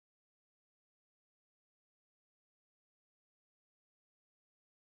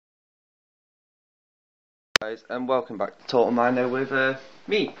Guys, and welcome back to Total Miner with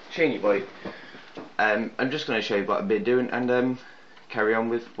me, Shaney Boy. I'm just going to show you what I've been doing and carry on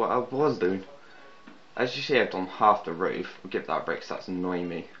with what I was doing. As you see, I've done half the roof. I'll give that a break 'cause that's annoying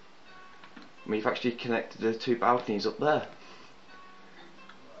me. We've actually connected the two balconies up there.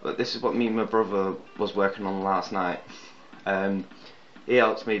 But this is what me and my brother was working on last night. He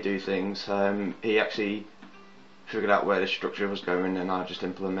helped me do things. He actually figured out where the structure was going, and I just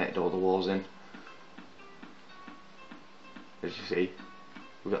implemented all the walls in. As you see,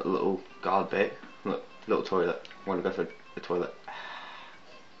 we've got a little guard bit, look, little toilet. I want to go for the toilet.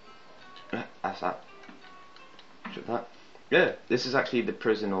 That's that. Shut that. Yeah, this is actually the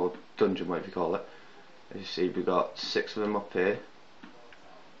prison or dungeon, whatever you call it. As you see, we've got 6 of them up here,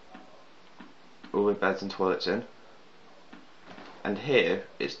 all with beds and toilets in. And here,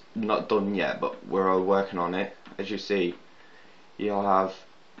 it's not done yet, but we're all working on it. As you see, you'll have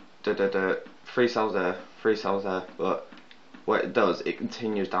 3 cells there, 3 cells there, but what it does, it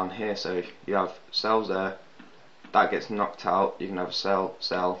continues down here, so you have cells there, that gets knocked out, you can have a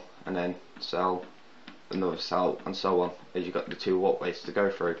cell, and then cell, another cell, and so on, as you've got the 2 walkways to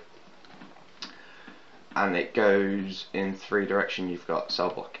go through. And it goes in 3 directions. You've got cell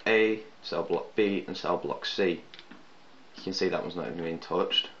block A, cell block B, and cell block C. You can see that one's not even being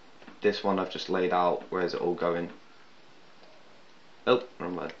touched. This one I've just laid out, where's it all going? Oh,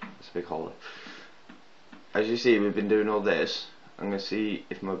 wrong way, it's a big hole. As you see, we've been doing all this. I'm going to see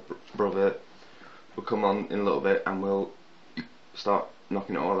if my brother will come on in a little bit and we'll start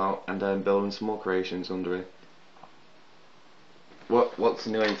knocking it all out and then building some more creations under it. What's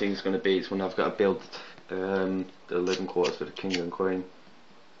the annoying thing is going to be is when I've got to build the living quarters for the king and queen.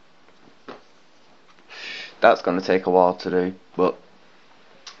 That's going to take a while to do, but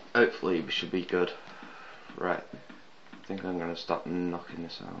hopefully we should be good. Right, I think I'm going to start knocking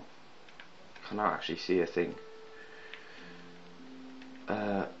this out. I cannot actually see a thing.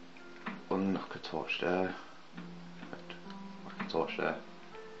 I'll knock a torch there. Knock a torch there.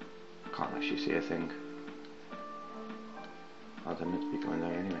 Can't actually see a thing. Oh, they're meant to be going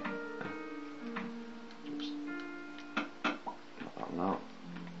there anyway. Oops. Knock that one out.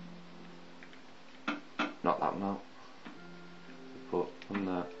 Knock that one out. Put one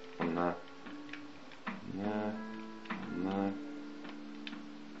there, one there, one there, one there.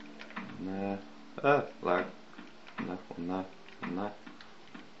 One there, lag, one there, one there, one there.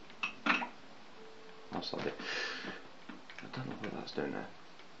 That's not it. I don't know what that's doing there.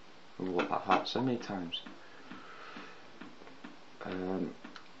 I've walked that heart so many times.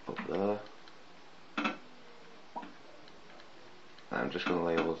 Up there. I'm just going to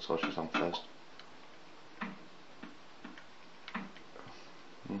lay all the torches on first.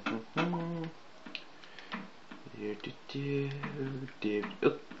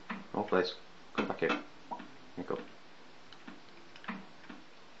 Oh, wrong place. Come back here. Here you go.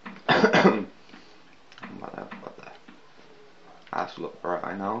 Back there. That's look bright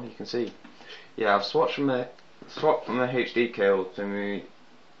right now. You can see. Yeah, I've swapped from the HD cable to my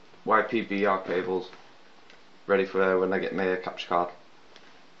YPVR cables, ready for when I get my capture card.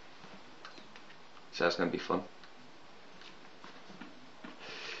 So that's going to be fun.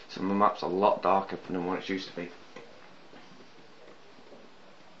 So my map's a lot darker than what it used to be.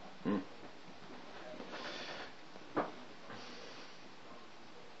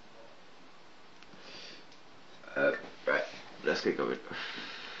 Right, let's get going.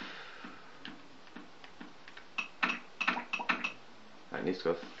 I need to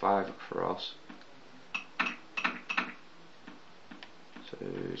go 5 across. So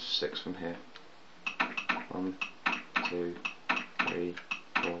 6 from here. 1, 2, 3,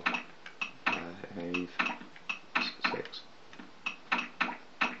 4, 5, 6.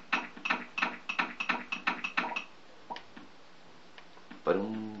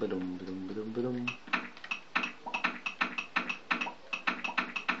 Ba-dum, ba-dum, ba-dum, ba-dum, ba-dum.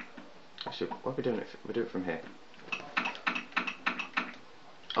 Actually, what are we doing? We do it from here.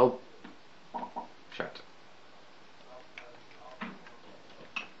 Oh, shit.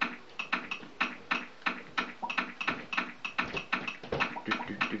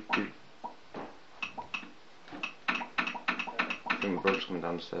 I think my brother's coming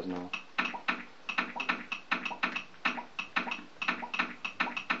down the stairs now.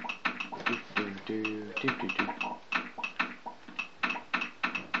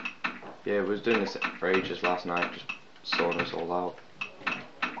 Yeah, we was doing this for ages last night, just sorting this all out.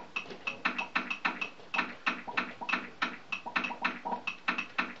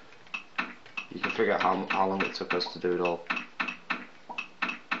 You can figure out how long it took us to do it all.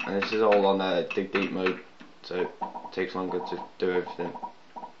 And this is all on dig deep mode, so it takes longer to do everything.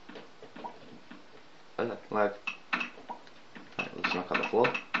 Like, right, let's knock on the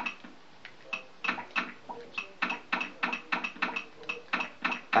floor.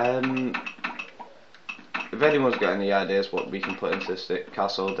 If anyone's got any ideas what we can put into this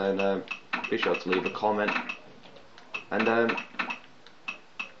castle, then be sure to leave a comment, and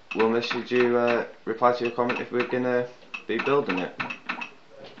we'll message you, reply to your comment if we're gonna be building it.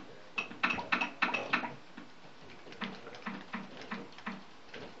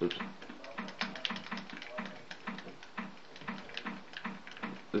 Oops.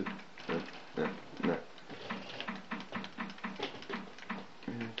 No.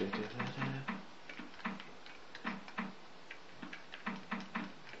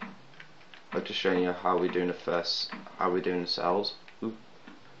 I've just shown you how we're doing the cells. Ooh.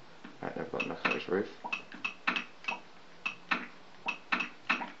 Right, now I've got to knock out his roof.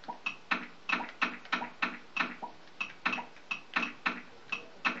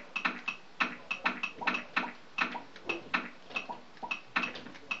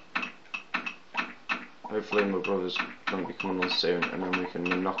 Hopefully my brother's going to be coming on soon, and then we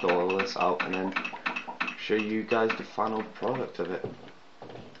can knock all of this out and then show you guys the final product of it.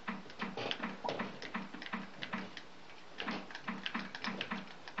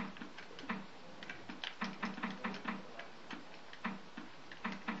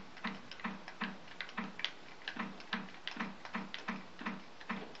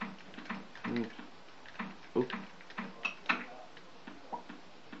 Ooh.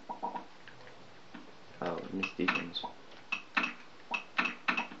 Oh, missed these ones.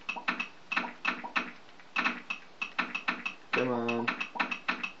 Come on.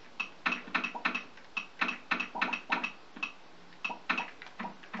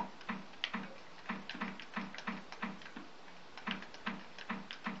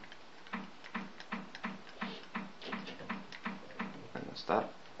 And that's that.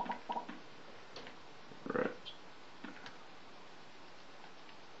 Right.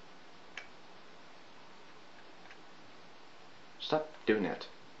 Stop doing it.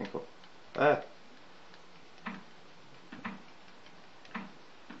 Thank you.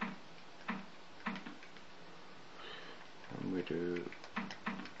 And we do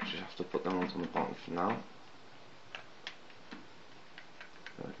just have to put them onto the bottom for now.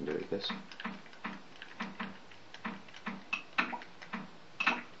 So I can do it this.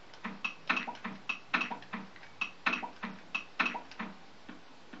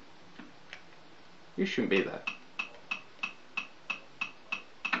 You shouldn't be there.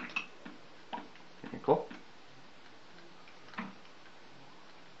 Cool.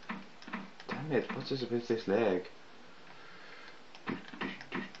 Damn it, what is it with this leg?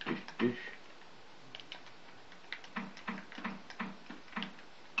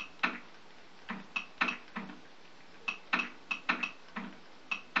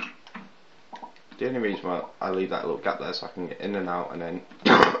 The only reason why I leave that little gap there so I can get in and out, and then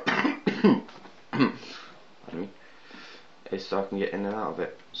is so I can get in and out of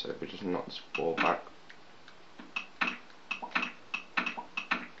it. So we just knock this ball back.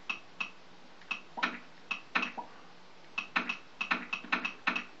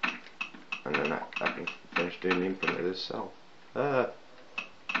 And then I can finish doing the imprint of this cell. I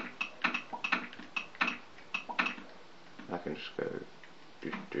can just go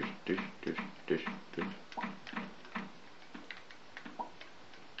dish.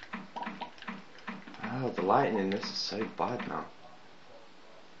 Oh, the lighting in this is so bad now.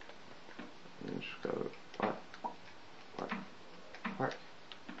 And just go whack.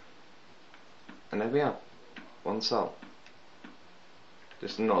 And there we are. One cell.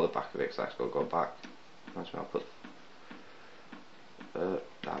 Just ignore the back of it because that's got to go back. That's where I'll put.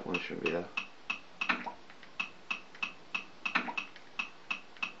 That one shouldn't be there.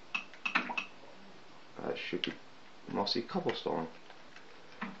 That should be mossy cobblestone.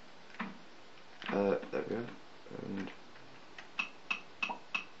 There we go. And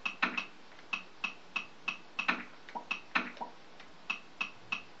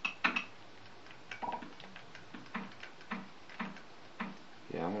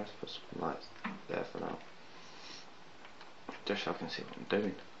yeah, I'm going to put some lights there for now. Just so I can see what I'm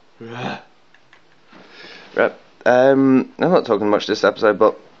doing. Right, I'm not talking much this episode,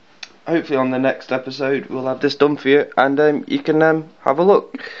 but hopefully on the next episode we'll have this done for you, and you can have a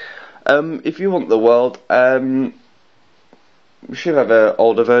look. If you want the world, we should have an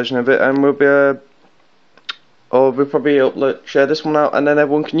older version of it, and we'll probably share this one out, and then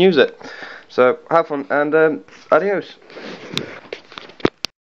everyone can use it. So have fun, and adios.